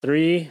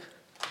3,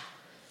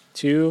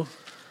 2,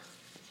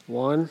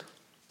 1,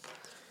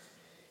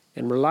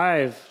 and we're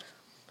live.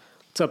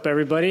 What's up,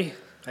 everybody?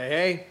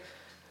 Hey.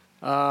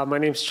 My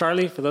name's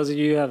Charlie. For those of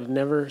you who have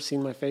never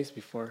seen my face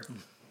before.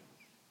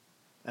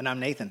 And I'm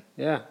Nathan.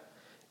 Yeah.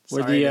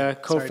 We're the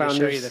co-founders. Sorry to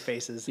show you the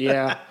faces.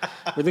 Yeah.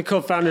 We're the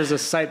co-founders of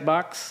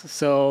Sightbox.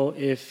 So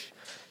if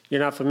you're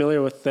not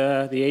familiar with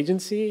the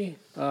agency,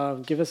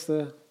 give us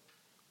the...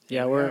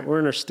 Yeah, we're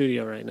in our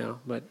studio right now,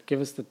 but give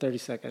us the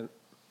 30-second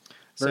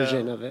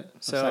version of it.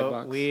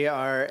 So we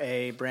are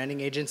a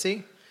branding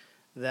agency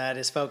that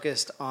is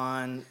focused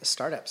on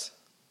startups.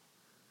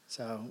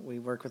 So we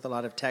work with a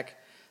lot of tech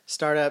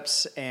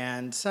startups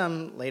and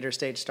some later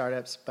stage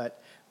startups,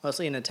 but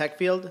mostly in the tech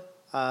field,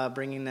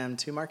 bringing them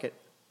to market.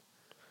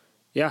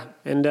 Yeah,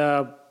 and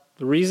the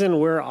reason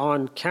we're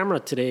on camera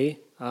today,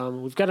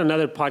 we've got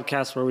another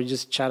podcast where we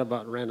just chat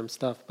about random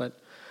stuff, but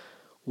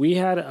we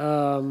had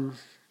a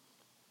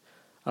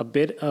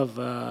bit of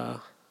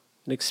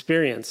an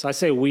experience. I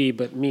say we,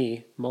 but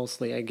me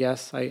mostly, I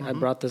guess. I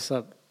brought this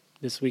up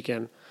this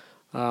weekend.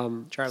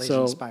 Charlie's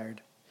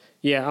inspired.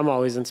 Yeah, I'm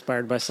always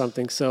inspired by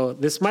something. So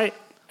this might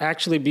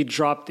actually be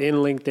dropped in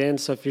LinkedIn.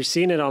 So if you're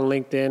seeing it on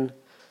LinkedIn,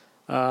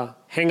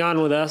 hang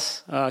on with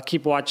us.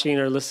 Keep watching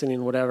or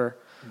listening, whatever.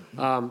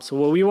 So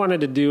what we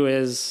wanted to do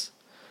is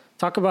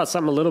talk about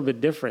something a little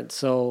bit different.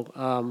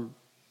 So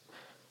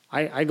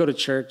I go to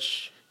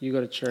church. You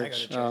go to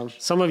church. I go to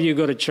church. Some of you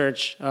go to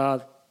church.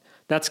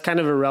 That's kind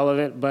of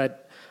irrelevant,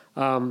 but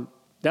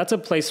that's a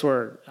place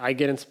where I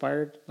get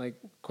inspired, like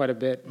quite a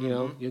bit. You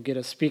know, you'll get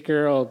a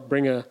speaker, I'll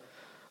bring a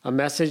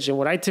message. And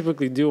what I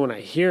typically do when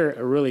I hear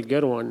a really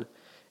good one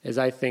is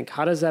I think,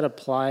 how does that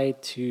apply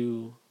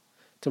to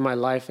my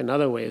life in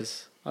other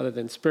ways other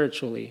than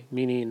spiritually,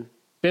 meaning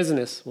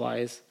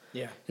business-wise?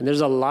 Yeah. And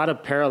there's a lot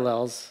of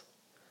parallels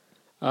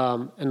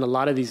and a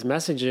lot of these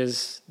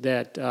messages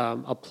that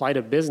apply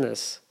to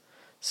business.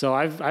 So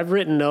I've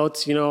written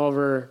notes,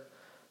 over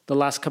the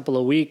last couple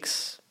of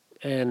weeks,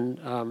 and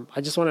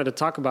I just wanted to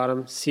talk about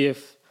them, see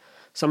if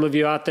some of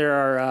you out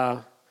there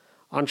are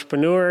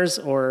entrepreneurs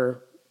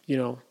or,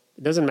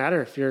 it doesn't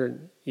matter if you're,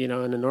 in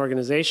an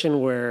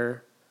organization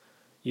where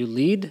you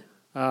lead.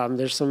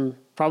 There's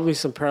probably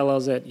some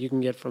parallels that you can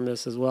get from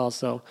this as well.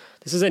 So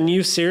this is a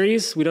new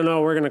series. We don't know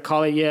what we're going to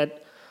call it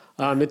yet.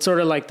 It's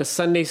sort of like the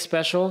Sunday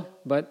special,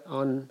 but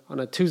on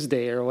a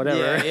Tuesday or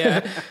whatever.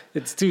 Yeah.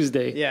 It's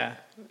Tuesday. Yeah.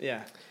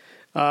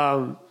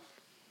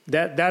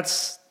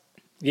 That's,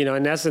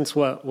 in essence,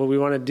 what we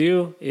want to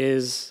do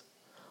is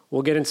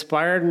we'll get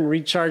inspired and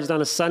recharged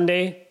on a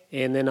Sunday,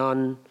 and then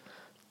on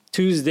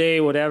Tuesday,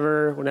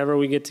 whenever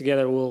we get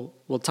together,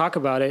 we'll talk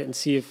about it and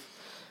see if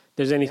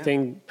there's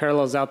anything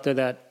parallels out there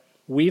that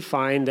we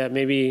find that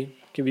maybe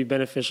can be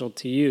beneficial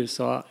to you.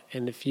 So,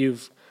 and if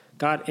you've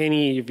got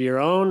any of your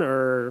own,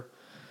 or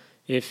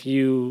if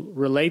you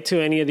relate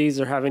to any of these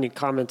or have any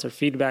comments or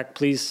feedback,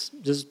 please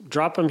just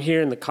drop them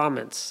here in the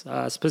comments,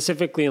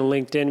 specifically in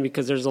LinkedIn,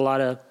 because there's a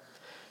lot of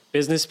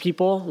business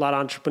people, a lot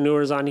of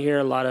entrepreneurs on here,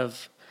 a lot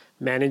of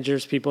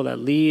managers, people that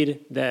lead,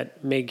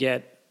 that may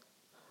get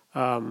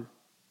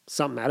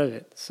something out of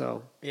it.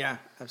 So Yeah,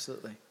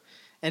 absolutely.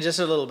 And just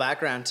a little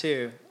background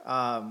too,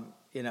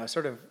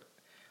 sort of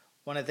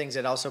one of the things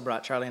that also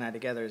brought Charlie and I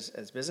together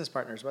as business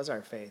partners was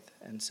our faith.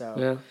 And so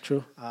yeah,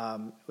 true.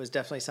 It was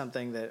definitely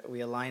something that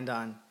we aligned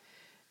on.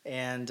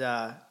 And,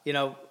 I'll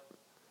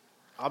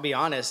be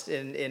honest,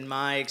 in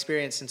my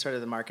experience in sort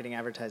of the marketing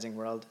advertising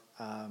world,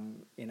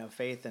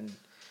 faith and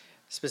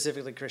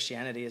specifically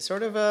Christianity is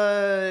sort of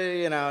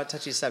a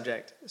touchy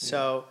subject. Yeah.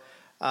 So,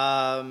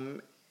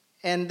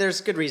 and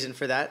there's good reason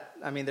for that.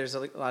 I mean, there's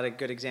a lot of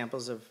good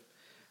examples of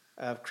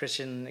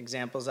Christian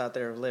examples out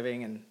there of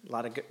living, and a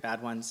lot of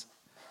bad ones.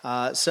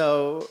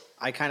 So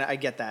I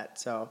get that.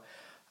 So,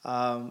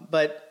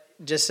 but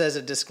just as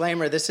a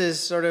disclaimer, this is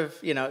sort of,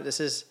 this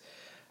is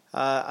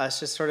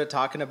us just sort of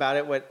talking about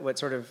it, what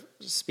sort of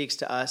speaks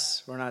to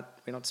us. We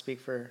don't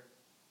speak for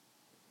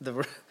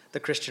the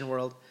Christian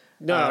world.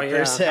 No,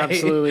 per se.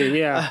 Absolutely.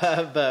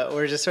 Yeah. But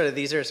we're just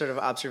these are sort of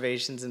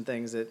observations and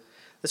things that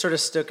sort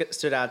of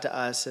stood out to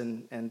us,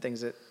 and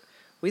things that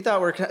we thought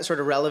were sort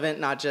of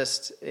relevant, not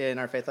just in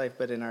our faith life,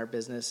 but in our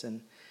business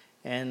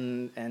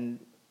and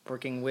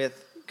working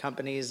with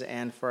companies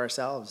and for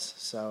ourselves.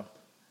 So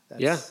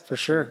for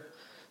sure.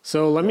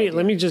 So let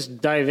me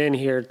just dive in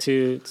here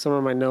to some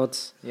of my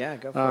notes. Yeah,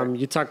 go for it.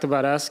 You talked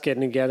about us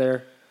getting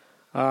together.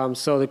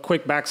 So the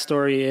quick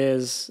backstory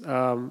is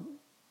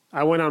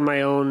I went on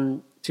my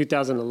own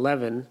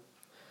 2011.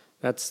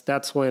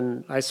 That's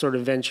when I sort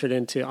of ventured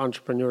into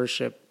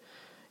entrepreneurship.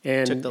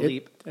 And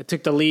I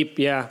took the leap,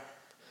 yeah.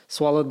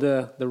 Swallowed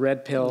the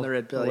red pill. The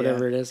red pill,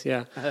 whatever it is,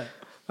 yeah.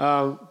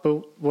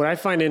 But what I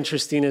find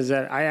interesting is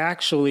that I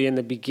actually, in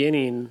the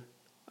beginning,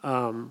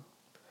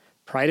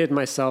 prided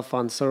myself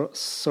on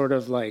sort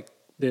of like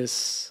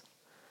this,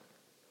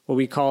 what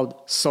we called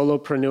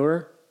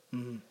solopreneur.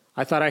 Mm-hmm.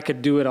 I thought I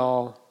could do it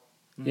all,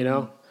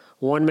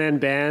 one-man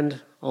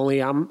band,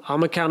 only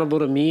I'm accountable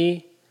to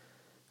me.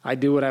 I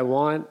do what I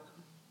want.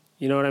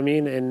 You know what I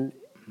mean? And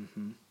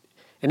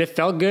And it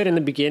felt good in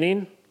the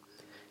beginning.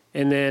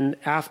 And then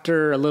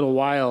after a little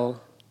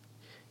while,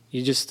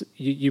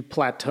 you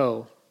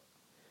plateau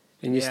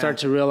and you start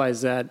to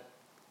realize that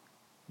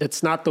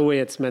that's not the way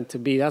it's meant to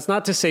be. That's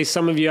not to say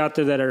some of you out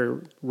there that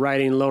are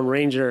riding Lone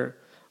Ranger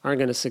aren't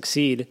going to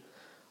succeed.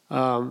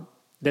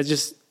 That's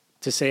just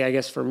to say, I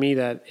guess for me,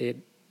 that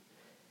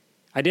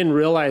I didn't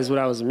realize what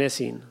I was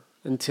missing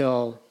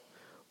until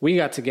we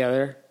got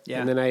together. Yeah.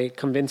 And then I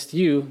convinced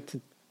you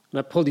and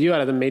I pulled you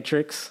out of the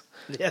matrix.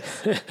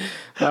 Yes.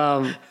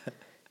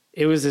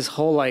 It was this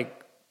whole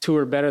like two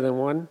are better than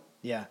one.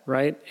 Yeah.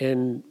 Right.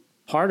 And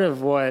part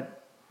of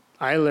what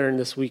I learned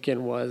this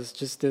weekend was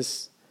just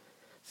this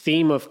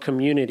theme of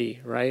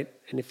community. Right.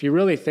 And if you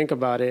really think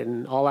about it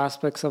in all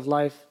aspects of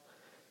life,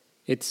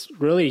 it's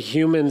really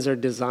humans are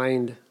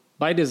designed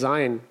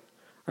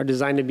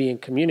to be in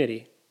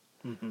community.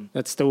 Mm-hmm.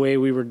 That's the way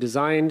we were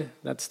designed.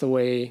 That's the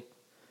way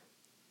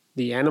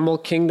the animal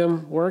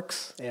kingdom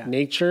works,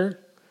 nature,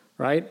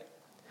 right?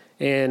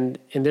 And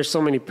there's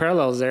so many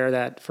parallels there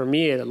that for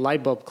me, a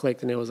light bulb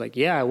clicked and it was like,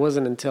 yeah, it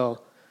wasn't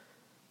until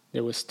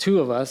there was two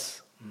of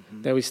us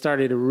that we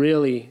started to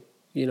really,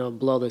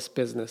 blow this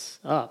business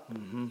up,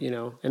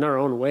 in our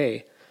own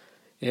way.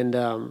 And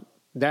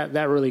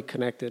that really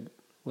connected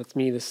with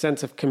me, the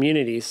sense of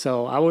community.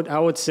 So I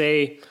would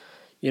say,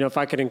 if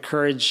I could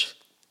encourage,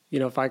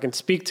 if I can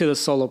speak to the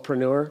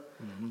solopreneur,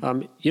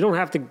 you don't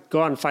have to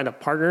go out and find a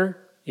partner,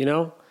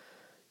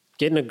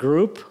 get in a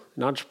group,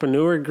 an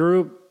entrepreneur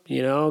group,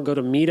 go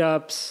to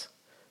meetups,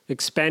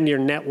 expand your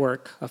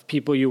network of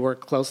people you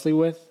work closely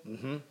with.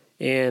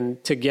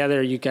 And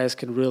together you guys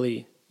could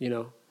really,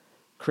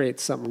 create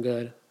something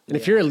good. And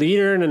if you're a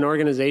leader in an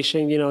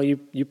organization,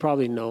 you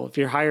probably know. If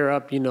you're higher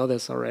up, you know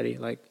this already.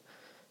 Like,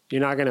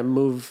 you're not going to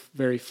move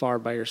very far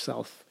by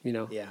yourself.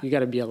 You got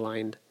to be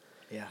aligned.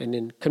 Yeah. And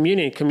in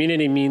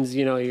community means,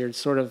 you're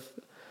sort of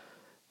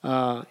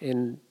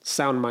in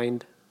sound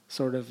mind,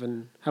 sort of,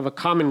 and have a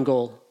common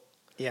goal.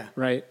 Yeah.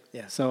 Right?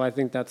 Yeah. So I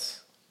think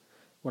that's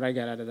what I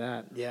got out of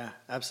that. Yeah,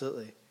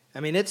 absolutely.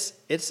 I mean, it's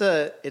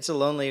a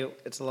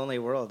lonely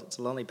world. It's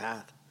a lonely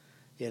path,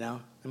 I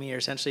mean, you're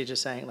essentially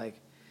just saying, like,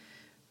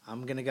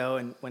 I'm going to go,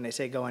 and when they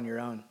say go on your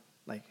own,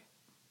 like,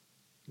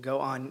 go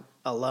on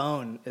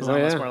alone is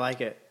almost more like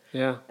it.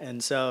 Yeah.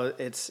 And so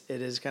it's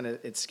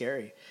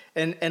scary.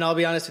 And I'll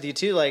be honest with you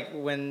too, like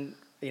when,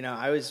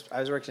 I was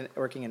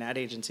working in ad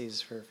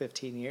agencies for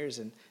 15 years,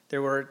 and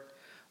there were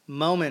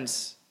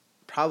moments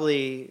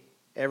probably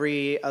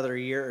every other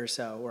year or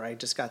so where I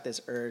just got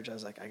this urge. I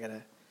was like, I'm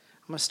going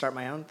to start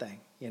my own thing,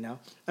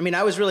 I mean,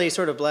 I was really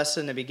sort of blessed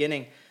in the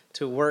beginning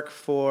to work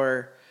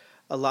for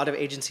a lot of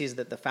agencies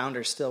that the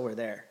founders still were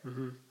there.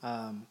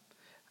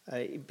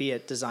 Be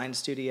it design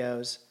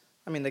studios.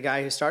 I mean, the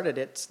guy who started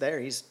it's there.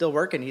 He's still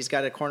working. He's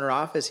got a corner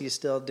office. He's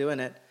still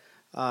doing it.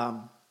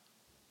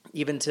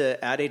 Even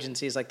to ad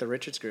agencies like the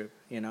Richards Group,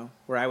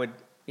 where I would,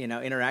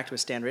 interact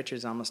with Stan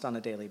Richards almost on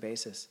a daily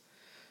basis.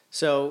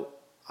 So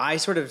I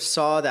sort of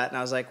saw that and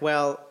I was like,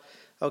 well,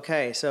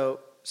 okay, so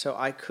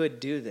I could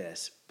do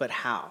this, but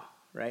how,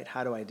 right?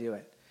 How do I do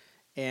it?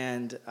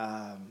 And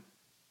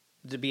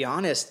to be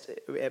honest,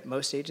 at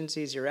most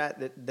agencies you're at,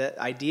 the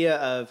idea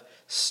of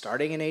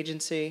starting an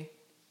agency,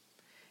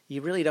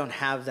 you really don't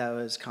have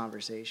those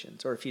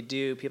conversations. Or if you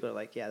do, people are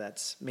like, yeah,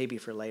 that's maybe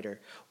for later.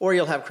 Or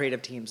you'll have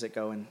creative teams that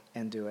go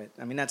and do it.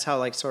 I mean, that's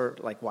how sort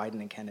of like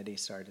Wyden and Kennedy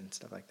started and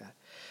stuff like that.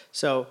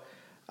 So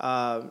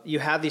you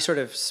have these sort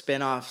of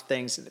spin-off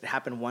things that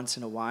happen once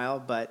in a while,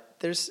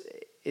 but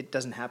it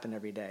doesn't happen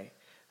every day.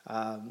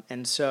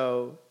 And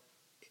so,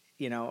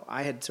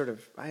 I had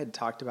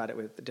talked about it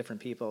with different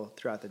people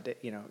throughout the day,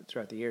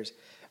 throughout the years.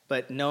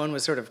 But no one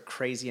was sort of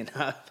crazy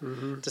enough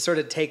to sort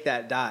of take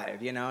that dive,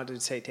 to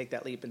say, take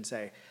that leap and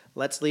say,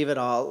 let's leave it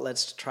all.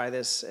 Let's try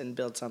this and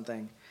build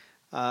something.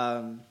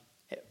 But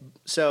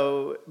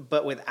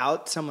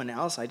without someone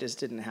else, I just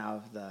didn't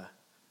have the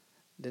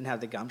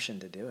gumption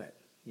to do it,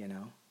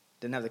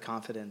 didn't have the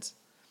confidence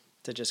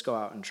to just go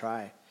out and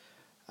try.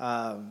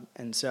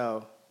 And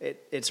so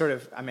it sort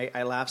of,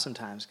 I laugh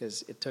sometimes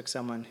because it took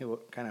someone who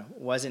kind of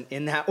wasn't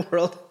in that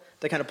world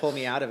to kind of pull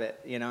me out of it,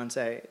 and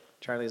say,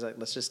 Charlie's like,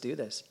 let's just do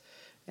this.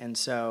 And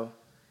so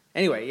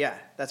anyway, yeah,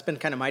 that's been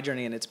kind of my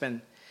journey, and it's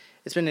been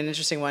an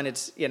interesting one.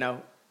 It's,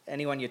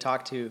 anyone you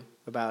talk to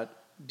about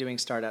doing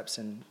startups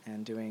and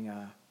doing,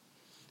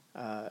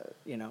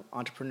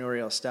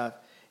 entrepreneurial stuff,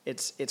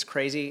 it's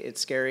crazy.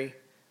 It's scary.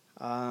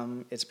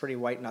 It's pretty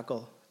white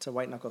knuckle. It's a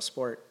white knuckle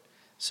sport.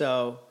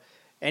 So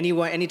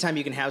anytime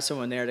you can have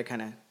someone there to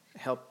kind of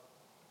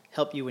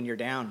help you when you're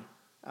down,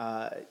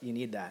 you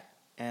need that.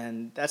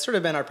 And that's sort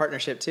of been our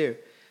partnership too.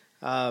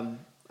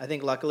 I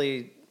think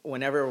luckily,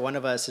 whenever one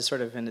of us is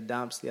sort of in the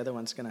dumps, the other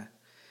one's going to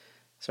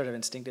sort of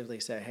instinctively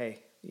say, hey,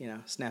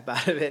 snap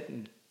out of it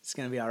and it's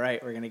going to be all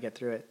right. We're going to get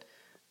through it.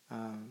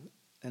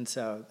 And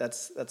so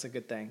that's a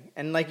good thing.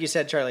 And like you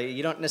said, Charlie,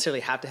 you don't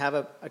necessarily have to have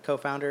a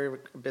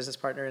co-founder, a business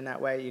partner in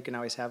that way. You can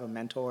always have a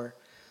mentor,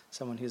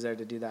 someone who's there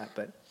to do that.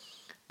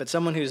 But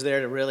someone who's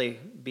there to really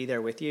be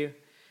there with you,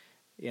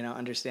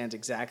 understands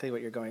exactly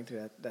what you're going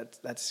through.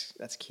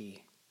 That's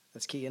key.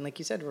 That's key. And like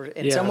you said,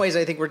 in some ways,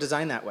 I think we're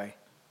designed that way.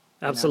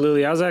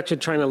 Absolutely. I was actually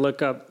trying to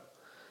look up,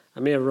 I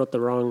may have wrote the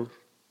wrong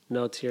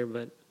notes here,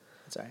 but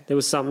there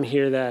was something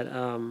here that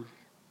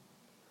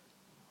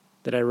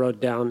that I wrote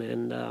down.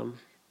 And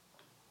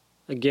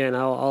again,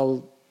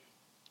 I'll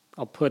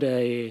put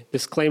a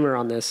disclaimer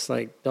on this.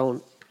 Like,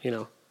 don't,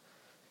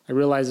 I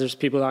realize there's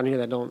people out here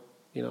that don't,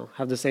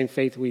 have the same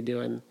faith we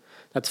do. And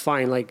that's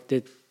fine. Like,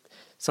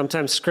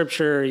 sometimes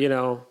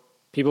scripture,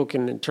 people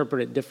can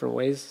interpret it different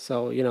ways.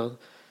 So,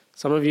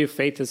 some of you,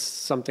 faith is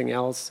something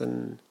else.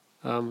 And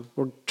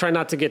we're trying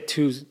not to get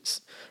too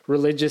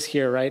religious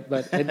here, right?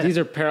 But these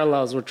are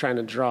parallels we're trying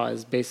to draw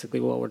is basically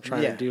what we're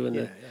trying to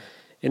do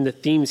in the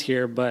themes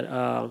here.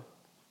 But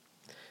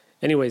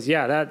anyways,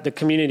 that the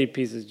community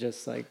piece is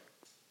just like,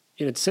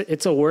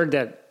 it's a word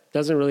that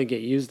doesn't really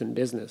get used in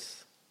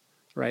business,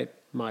 right?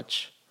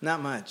 Much.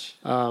 Not much.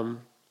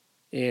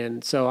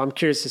 And so I'm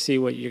curious to see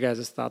what you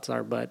guys' thoughts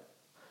are. But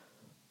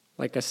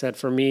like I said,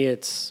 for me,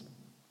 it's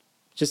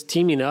just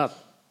teaming up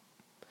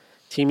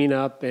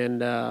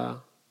and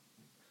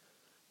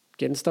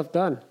getting stuff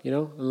done,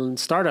 and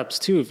startups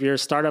too. If you're a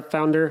startup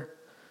founder,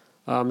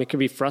 it can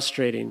be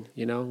frustrating.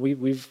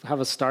 We have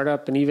a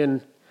startup, and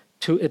even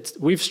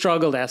we've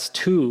struggled as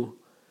two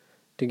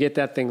to get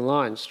that thing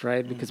launched,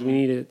 right? Because we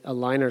need to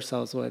align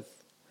ourselves with,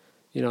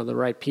 the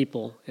right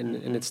people,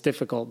 and it's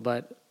difficult,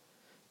 but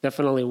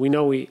definitely we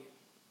know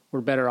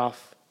we're better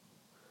off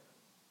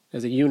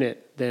as a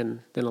unit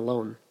than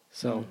alone.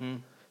 So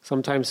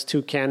sometimes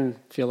two can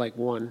feel like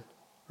one,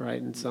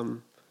 right? In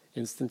some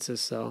instances.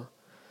 So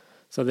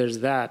there's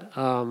that.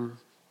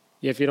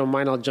 If you don't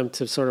mind, I'll jump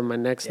to sort of my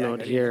next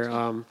note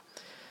here.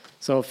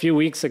 So a few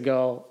weeks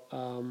ago,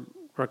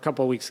 or a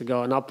couple of weeks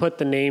ago, and I'll put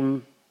the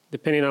name,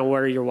 depending on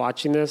where you're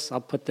watching this,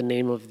 I'll put the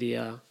name of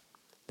the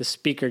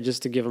speaker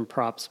just to give him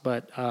props.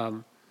 But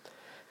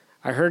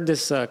I heard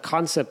this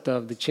concept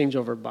of the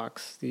changeover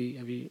box.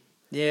 Have you?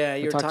 Yeah,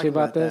 you were talking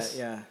about this. That,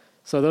 yeah.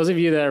 So those of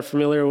you that are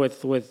familiar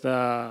with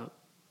what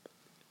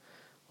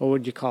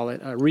would you call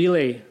it?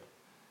 Relay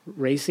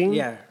racing.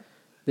 Yeah.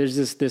 There's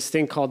this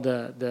thing called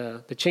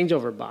the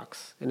changeover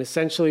box, and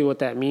essentially what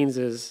that means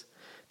is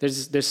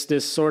there's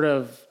this sort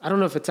of, I don't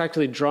know if it's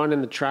actually drawn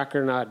in the track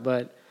or not,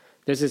 but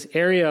there's this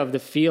area of the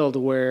field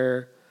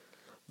where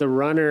the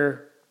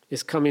runner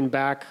is coming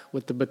back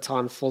with the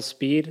baton full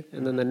speed,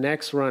 and then the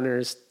next runner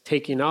is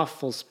taking off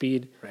full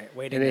speed. Right,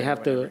 waiting. And they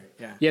have to,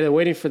 they're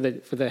waiting for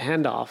the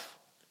handoff,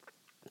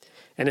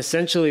 and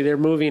essentially they're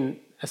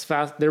moving as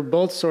fast. They're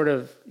both sort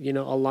of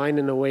aligned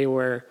in a way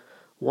where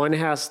one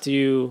has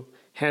to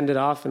hand it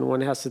off and one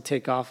has to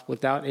take off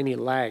without any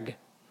lag,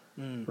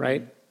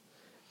 right?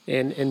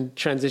 And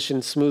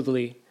transition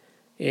smoothly.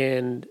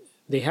 And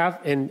they have,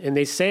 and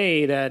they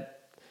say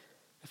that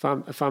if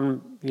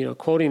I'm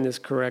quoting this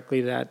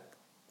correctly, that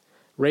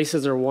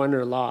races are won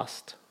or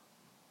lost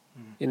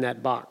in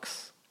that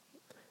box.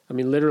 I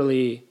mean,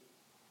 literally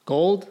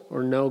gold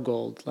or no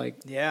gold.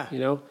 Like,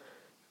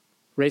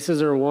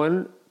 races are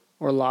won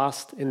or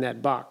lost in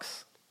that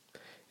box.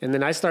 And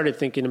then I started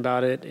thinking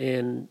about it,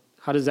 and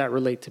how does that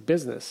relate to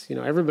business?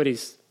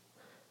 Everybody's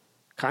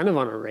kind of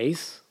on a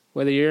race,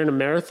 whether you're in a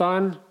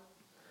marathon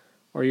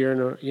or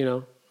you're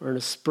in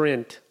a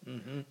sprint.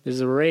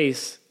 There's a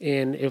race.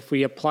 And if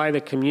we apply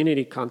the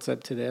community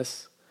concept to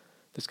this,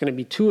 there's going to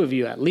be two of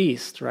you at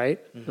least, right?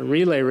 The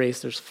relay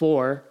race, there's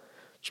 4,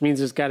 which means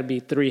there's got to be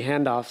 3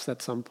 handoffs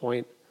at some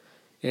point.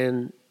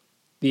 And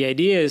the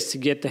idea is to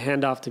get the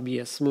handoff to be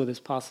as smooth as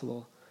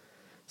possible.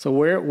 So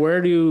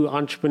where do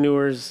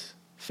entrepreneurs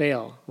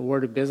fail? Where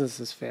do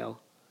businesses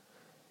fail?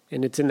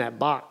 And it's in that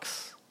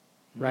box,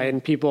 right?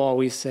 And people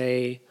always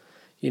say,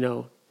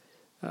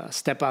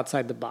 step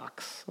outside the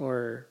box,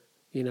 or,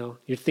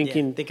 you're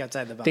thinking, think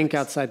outside the box. Think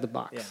outside the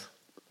box. Yeah.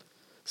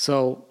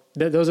 So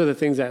those are the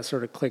things that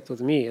sort of clicked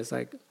with me. It's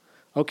like,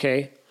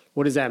 okay,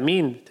 what does that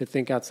mean to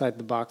think outside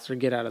the box or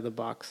get out of the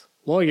box?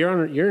 Well,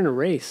 you're in a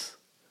race.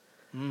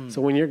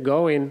 So when you're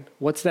going,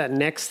 what's that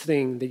next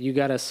thing that you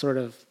got to sort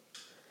of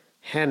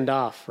hand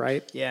off,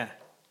 right? Yeah.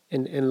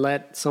 And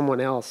let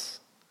someone else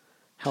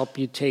help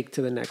you take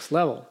to the next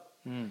level.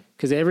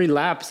 Because every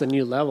lap's a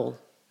new level.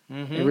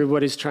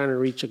 Everybody's trying to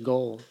reach a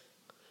goal.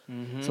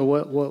 So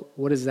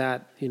what is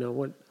that,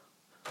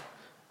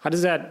 how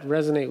does that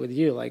resonate with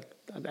you? Like,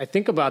 I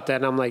think about that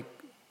and I'm like,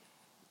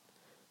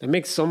 that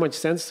makes so much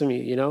sense to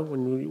me,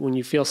 when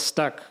you feel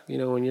stuck,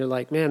 when you're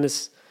like, man,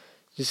 this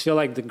just feel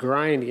like the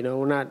grind,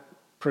 we're not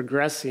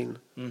progressing.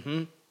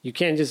 You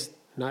can't just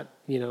not,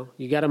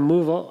 you got to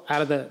move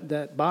out of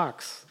that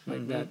box,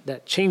 like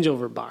that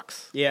changeover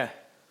box. Yeah.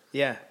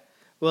 Yeah.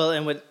 Well,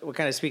 and what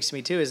kind of speaks to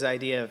me too is the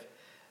idea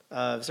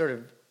of sort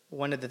of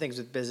one of the things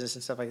with business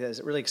and stuff like that is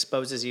it really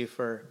exposes you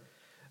for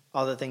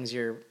all the things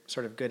you're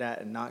sort of good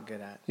at and not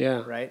good at.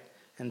 Yeah. Right.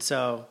 And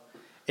so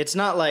it's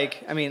not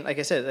like, I mean, like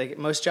I said, like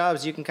most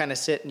jobs, you can kind of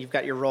sit and you've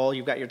got your role,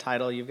 you've got your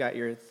title, you've got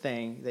your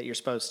thing that you're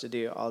supposed to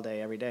do all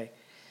day, every day.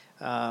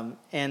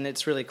 And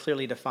it's really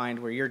clearly defined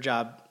where your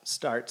job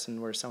starts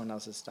and where someone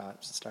else's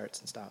starts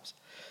and stops.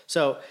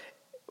 So,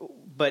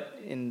 but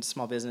in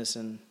small business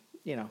and,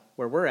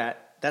 where we're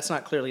at, that's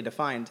not clearly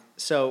defined.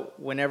 So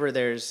whenever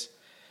there's,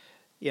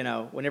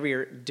 whenever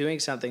you're doing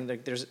something,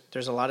 like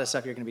there's a lot of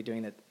stuff you're going to be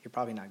doing that you're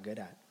probably not good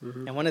at.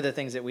 Mm-hmm. And one of the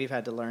things that we've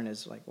had to learn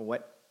is like, well,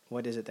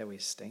 what is it that we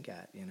stink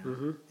at,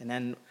 mm-hmm. and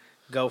then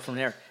go from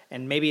there.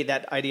 And maybe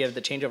that idea of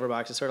the changeover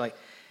box is sort of like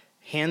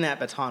hand that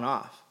baton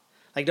off.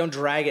 Like, don't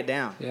drag it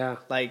down. Yeah.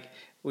 Like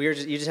you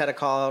just had a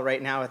call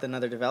right now with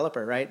another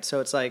developer, right?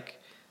 So it's like,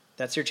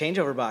 that's your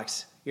changeover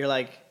box. You're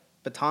like,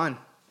 baton,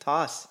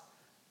 toss,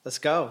 let's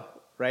go,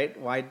 right?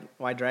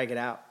 Why drag it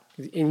out?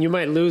 And you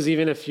might lose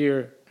even if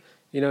you're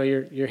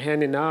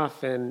handing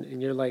off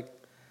and you're like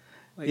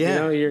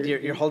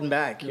you're holding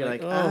back. You're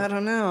like, I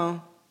don't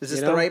know. Is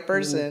this the right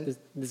person?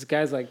 This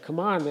guy's like, come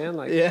on, man.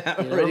 Like,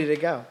 I'm ready to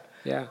go.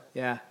 Yeah.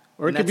 Yeah.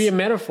 Or it could be a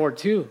metaphor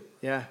too.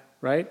 Yeah.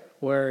 Right?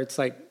 Where it's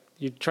like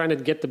you're trying to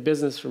get the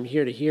business from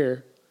here to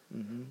here,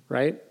 mm-hmm.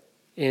 right?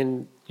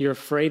 And you're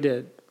afraid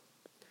to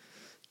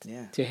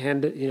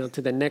hand it,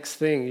 to the next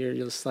thing. You're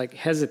just like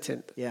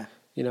hesitant. Yeah.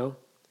 Yeah.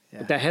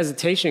 But that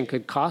hesitation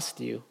could cost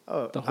you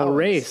the whole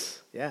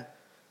race. Yeah.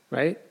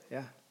 Right?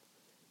 Yeah.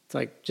 It's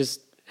like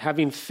just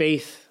having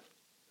faith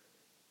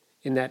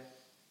in that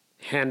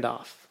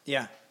handoff.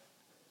 Yeah.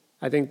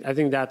 I think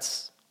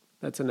that's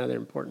another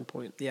important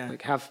point. Yeah.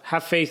 Like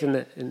have faith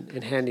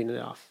in handing it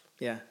off.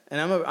 Yeah. And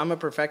I'm a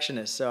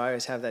perfectionist, so I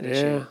always have that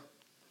issue.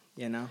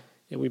 Yeah,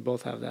 we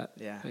both have that.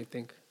 Yeah. I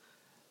think.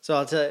 So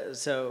I'll tell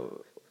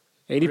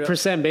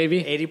 80%,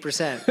 baby.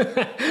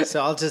 80%.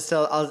 So I'll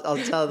tell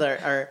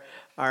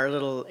our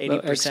little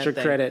 80% extra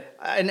thing. Credit.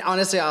 And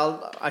honestly,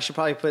 I should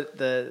probably put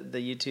the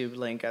YouTube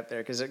link up there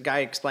because a guy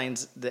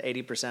explains the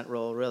 80%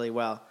 rule really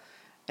well.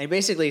 And he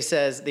basically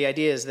says the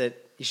idea is that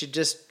you should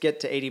just get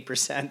to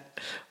 80%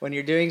 when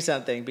you're doing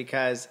something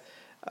because,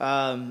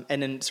 and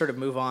then sort of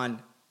move on.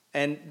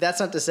 And that's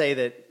not to say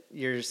that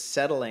you're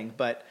settling,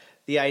 but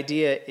the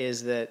idea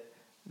is that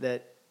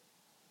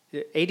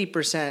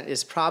 80%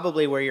 is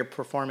probably where you're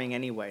performing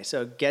anyway.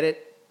 So get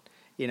it,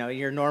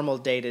 your normal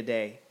day to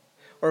day.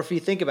 Or if you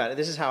think about it,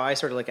 this is how I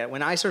sort of look at it.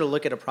 When I sort of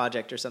look at a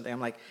project or something, I'm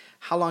like,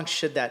 how long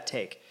should that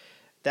take?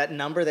 That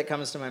number that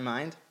comes to my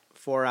mind,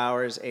 4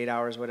 hours, 8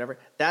 hours, whatever,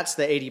 that's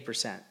the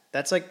 80%.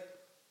 That's like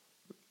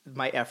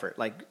my effort.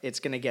 Like,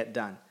 it's going to get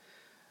done.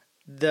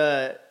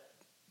 The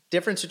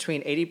difference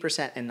between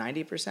 80% and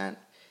 90%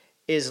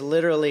 is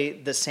literally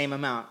the same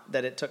amount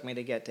that it took me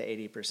to get to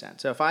 80%.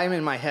 So if I'm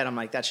in my head, I'm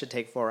like, that should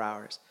take 4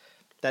 hours.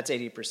 That's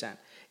 80%.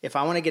 If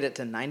I want to get it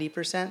to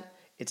 90%,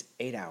 it's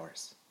 8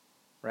 hours,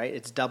 right?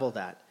 It's double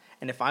that.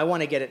 And if I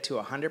want to get it to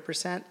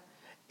 100%,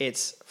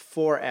 it's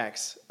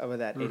 4x of what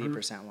that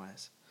 80%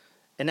 was.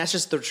 And that's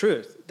just the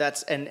truth.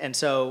 And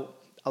so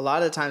a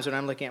lot of the times when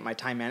I'm looking at my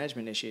time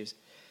management issues,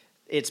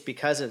 it's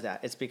because of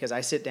that. It's because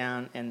I sit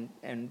down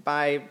and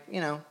by,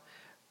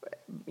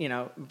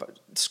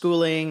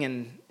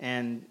 schooling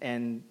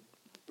and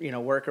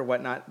work or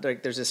whatnot,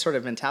 like there's this sort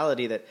of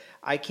mentality that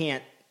I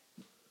can't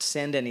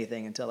send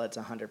anything until it's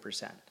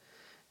 100%.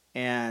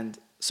 And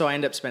so I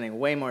end up spending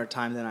way more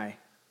time than I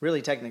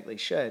really technically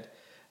should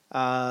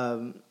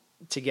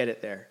to get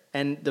it there.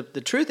 And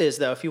the truth is,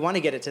 though, if you want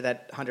to get it to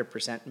that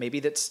 100%, maybe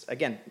that's,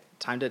 again,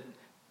 time to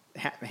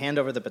hand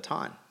over the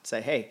baton.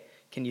 Say, hey,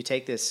 can you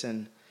take this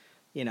and,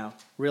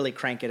 really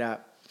crank it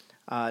up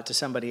to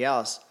somebody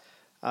else?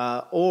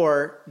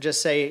 Or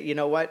just say, you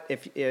know what,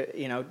 if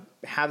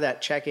have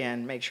that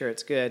check-in, make sure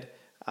it's good.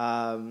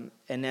 And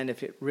then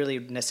if it really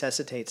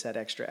necessitates that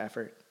extra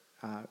effort,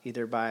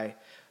 either by,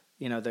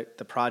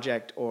 the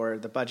project or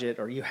the budget,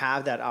 or you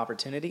have that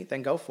opportunity,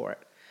 then go for it.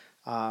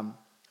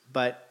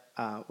 But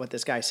what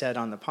this guy said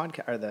on the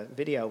podcast or the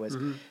video was,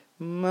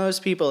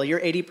 most people, your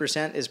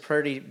 80% is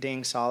pretty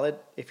dang solid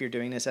if you're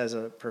doing this as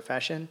a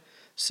profession.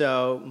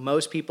 So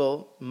most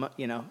people,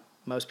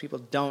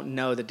 don't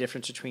know the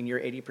difference between your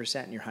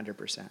 80% and your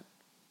 100%.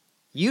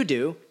 You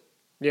do.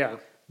 Yeah.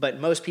 But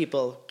most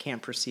people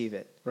can't perceive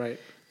it. Right.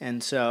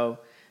 And so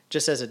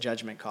just as a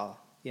judgment call,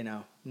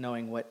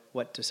 knowing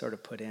what to sort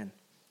of put in.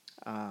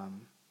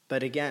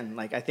 But again,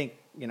 like I think,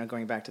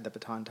 going back to the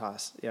baton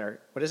toss, or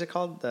what is it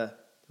called? The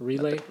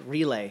relay?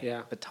 Relay.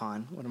 Yeah.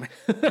 Baton. What am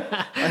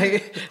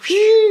I?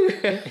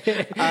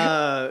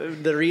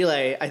 The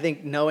relay, I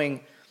think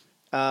knowing...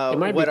 it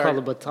might be called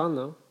a baton,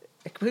 though.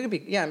 It could be,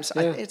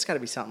 it's got to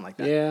be something like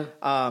that. Yeah.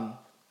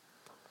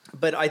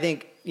 But I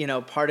think,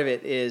 part of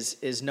it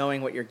is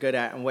knowing what you're good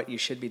at and what you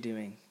should be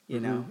doing,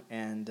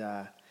 and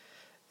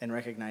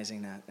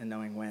recognizing that and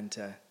knowing when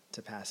to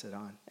pass it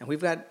on. And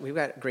we've got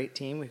a great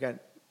team. We've got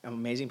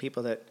amazing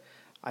people that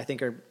I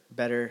think are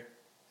better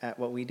at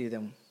what we do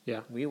than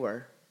we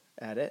were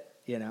at it,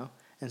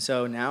 And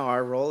so now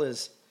our role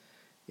is,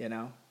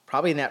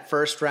 probably in that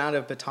first round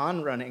of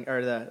baton running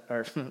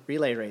or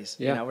relay race,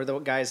 we're the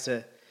guys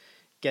to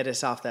get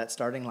us off that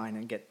starting line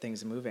and get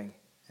things moving.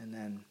 And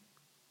then,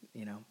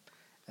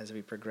 as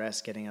we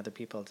progress, getting other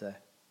people to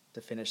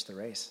finish the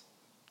race.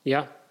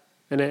 Yeah.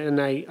 And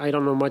I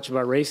don't know much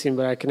about racing,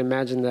 but I can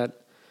imagine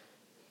that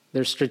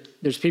there's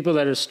people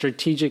that are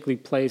strategically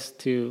placed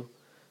to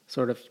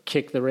sort of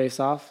kick the race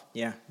off.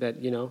 Yeah.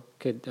 That,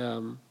 could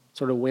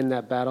sort of win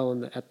that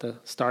battle at the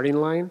starting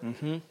line,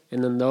 Mm-hmm.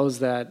 and then those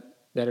that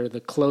are the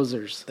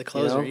closers. The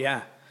closer, you know?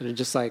 yeah. That are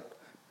just like,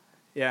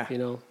 Yeah. you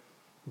know,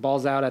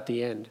 balls out at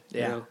the end.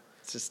 Yeah. You know?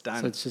 It's just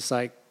done. So it's just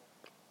like,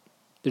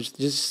 there's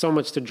just so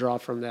much to draw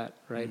from that,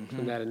 right?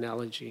 From that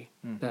analogy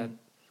that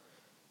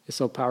is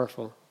so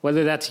powerful.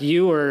 Whether that's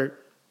you or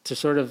to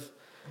sort of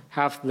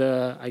have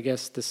the, I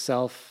guess, the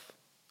self,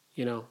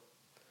 you know,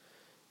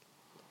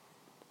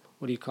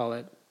 what do you call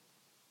it?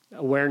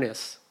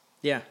 Awareness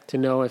Yeah. to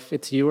know if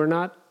it's you or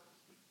not,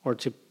 or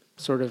to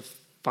sort of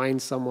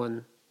find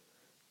someone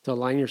to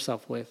align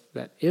yourself with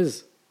that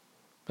is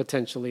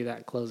potentially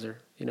that closer,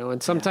 you know?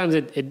 And sometimes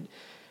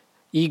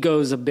ego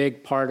is a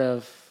big part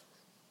of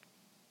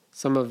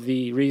some of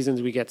the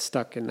reasons we get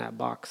stuck in that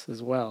box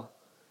as well.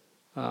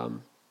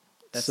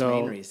 That's so the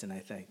main reason, I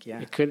think. Yeah.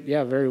 it could,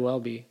 very well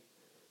be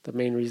the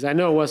main reason. I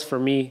know it was for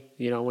me,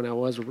 you know, when I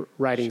was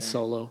writing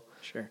solo,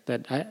 Sure.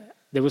 that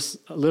there was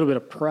a little bit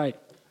of pride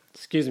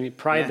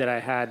that I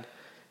had,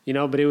 you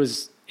know, but it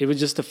was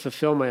just to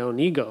fulfill my own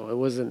ego. It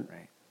wasn't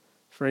Right.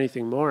 for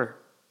anything more.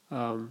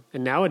 And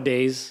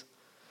nowadays,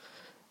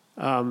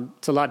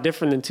 it's a lot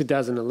different than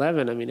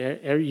 2011. I mean,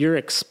 you're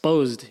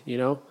exposed, you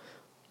know,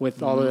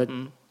 with all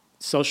the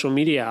social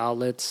media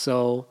outlets.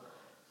 So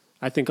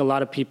I think a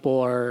lot of people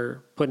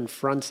are putting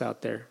fronts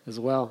out there as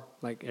well.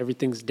 Like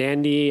everything's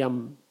dandy.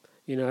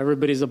 You know,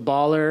 everybody's a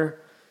baller.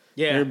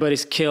 Yeah.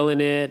 Everybody's killing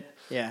it.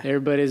 Yeah.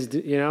 Everybody's,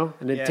 you know,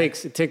 and it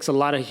takes a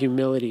lot of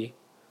humility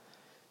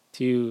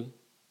to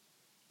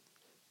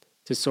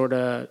sort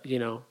of, you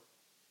know,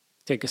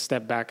 take a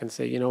step back and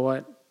say, you know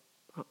what,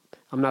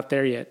 I'm not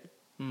there yet.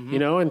 You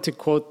know, and to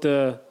quote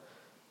the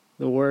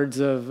words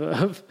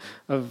of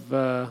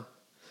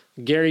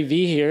Gary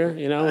V here,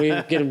 you know, we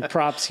get him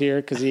props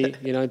here because he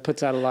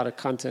puts out a lot of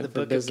content. The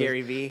book of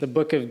Gary V. The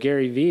book of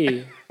Gary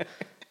V.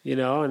 You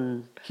know,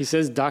 and he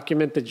says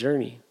document the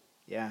journey.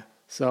 Yeah.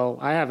 So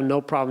I have no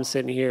problem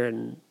sitting here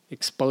and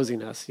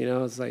exposing us. You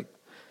know, it's like,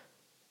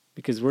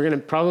 because we're gonna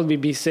probably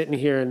be sitting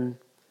here in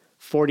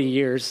 40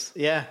 years,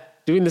 Yeah.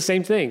 doing the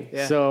same thing.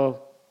 Yeah.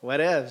 So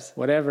Whatevs.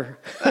 whatever.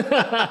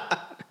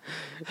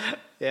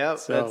 Yeah.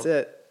 So, That's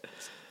it.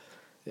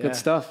 Yeah. Good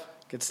stuff.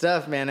 Good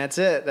stuff, man. That's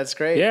it. That's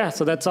great. Yeah,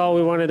 so that's all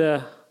we wanted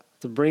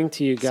to bring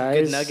to you Some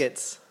guys. good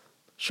nuggets.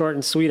 Short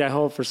and sweet, I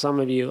hope, for some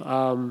of you.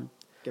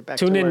 Get back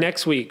Tune to in work.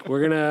 next week. We're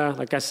going to,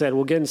 like I said,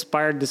 we'll get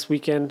inspired this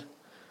weekend.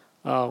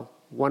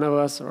 One of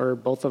us or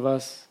both of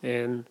us,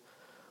 and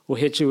we'll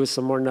hit you with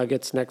some more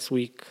nuggets next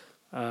week.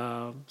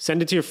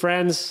 Send it to your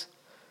friends,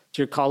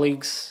 to your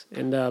colleagues,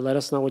 and let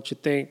us know what you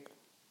think.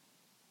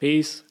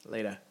 Peace.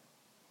 Later.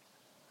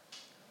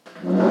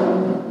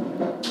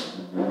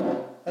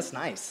 That's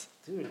nice.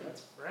 Dude,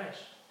 that's fresh.